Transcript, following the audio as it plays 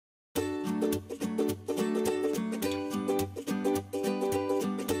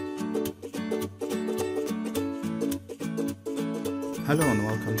Hello and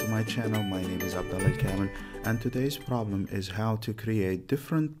welcome to my channel. My name is Abdullah Kamel, and today's problem is how to create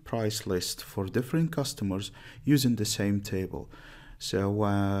different price lists for different customers using the same table.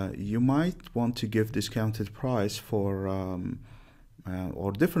 So you might want to give discounted price for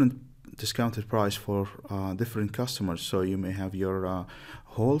or different discounted price for different customers. So you may have your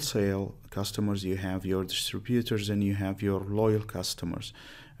wholesale customers, you have your distributors, and you have your loyal customers.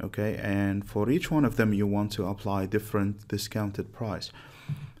 Okay, and for each one of them you want to apply different discounted price,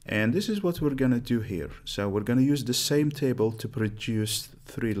 and this is what we're going to do here. So we're going to use the same table to produce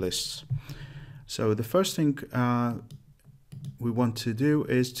three lists. So the first thing we want to do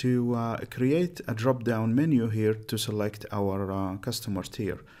is to create a drop-down menu here to select our customer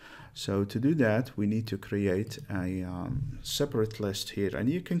tier. So to do that, we need to create a separate list here, and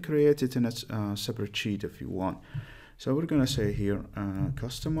you can create it in a separate sheet if you want. So we're going to say here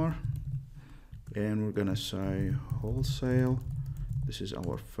customer, and we're going to say wholesale. This is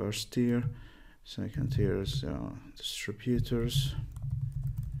our first tier. Second tier is distributors,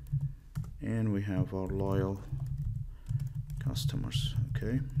 and we have our loyal customers.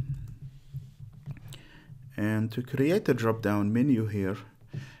 Okay, and to create a drop-down menu here,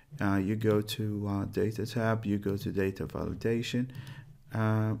 you go to data tab, you go to data validation,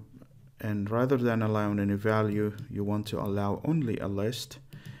 and rather than allowing any value, you want to allow only a list,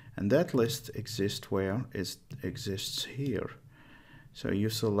 and that list exists where it exists here. So you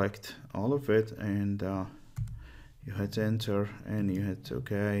select all of it, and you hit enter, and you hit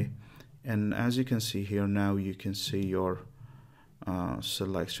OK, and as you can see here, now you can see your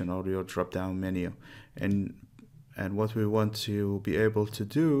selection or your drop-down menu. And what we want to be able to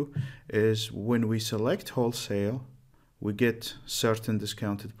do is when we select wholesale, we get certain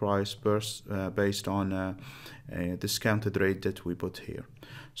discounted price based on a discounted rate that we put here.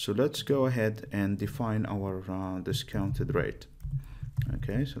 So let's go ahead and define our discounted rate.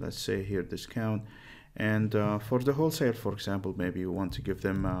 Okay, so let's say here discount, and for the wholesale, for example, maybe you want to give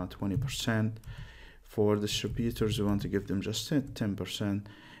them 20%. For distributors, we want to give them just 10%,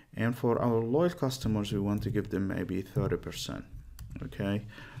 and for our loyal customers, we want to give them maybe 30%. Okay,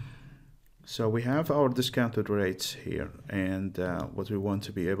 so we have our discounted rates here, and what we want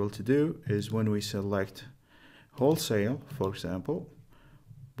to be able to do is when we select wholesale, for example,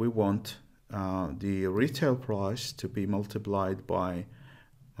 we want the retail price to be multiplied by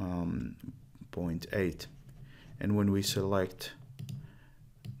 0.8, and when we select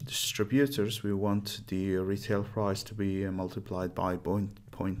distributors, we want the retail price to be multiplied by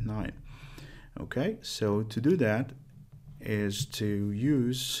 0.9. Okay, so to do that is to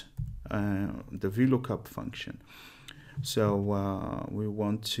use the VLOOKUP function. So we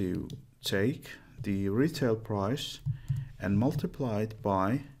want to take the retail price and multiply it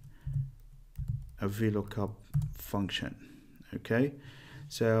by a VLOOKUP function. Okay,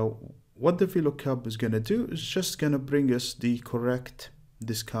 so what the VLOOKUP is going to do is just going to bring us the correct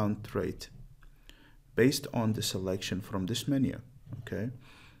discount rate based on the selection from this menu. Okay,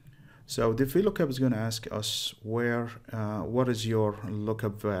 so the VLOOKUP is going to ask us what is your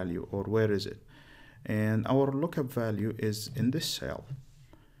lookup value, or where is it, and our lookup value is in this cell.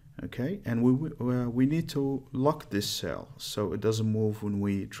 Okay, and we need to lock this cell so it doesn't move when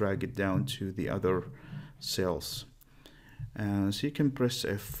we drag it down to the other cells. So you can press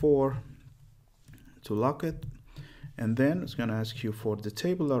F4 to lock it, and then it's going to ask you for the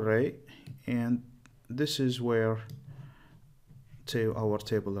table array, and this is where our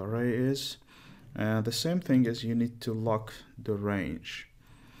table array is. The same thing as you need to lock the range.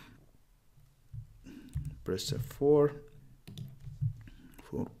 Press F4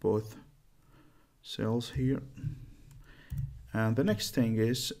 for both cells here, and the next thing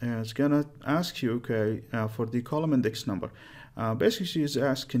is it's gonna ask you, okay, for the column index number. Basically, it's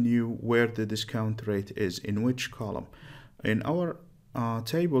asking you where the discount rate is, in which column. In our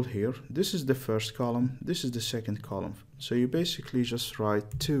table here, this is the first column, this is the second column. So you basically just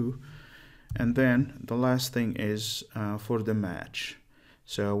write 2, and then the last thing is for the match.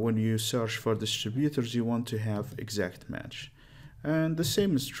 So when you search for distributors, you want to have exact match, and the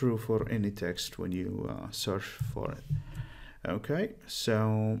same is true for any text when you search for it. Okay,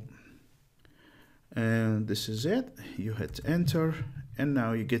 so and this is it. You hit enter, and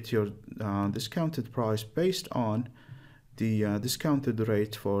now you get your discounted price based on the discounted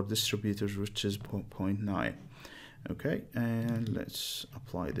rate for distributors, which is 0.9. Okay, and let's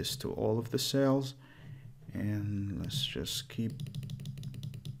apply this to all of the cells, and let's just keep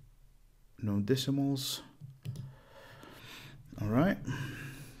no decimals. All right,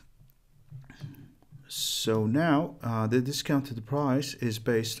 so now the discounted price is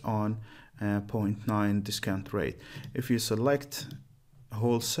based on 0.9 discount rate. If you select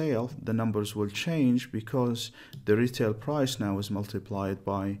wholesale, the numbers will change because the retail price now is multiplied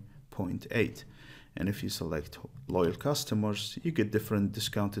by 0.8. And if you select loyal customers, you get different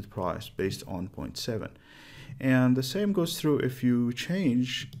discounted price based on 0.7. And the same goes through if you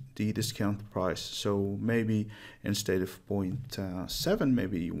change the discount price. So maybe instead of 0.7,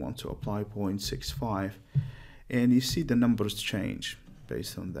 maybe you want to apply 0.65, and you see the numbers change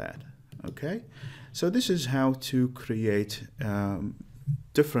based on that. Okay, so this is how to create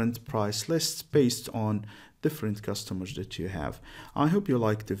different price lists based on different customers that you have. I hope you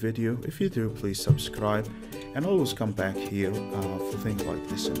liked the video. If you do, please subscribe and always come back here for things like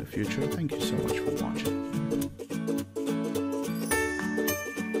this in the future. Thank you so much for watching.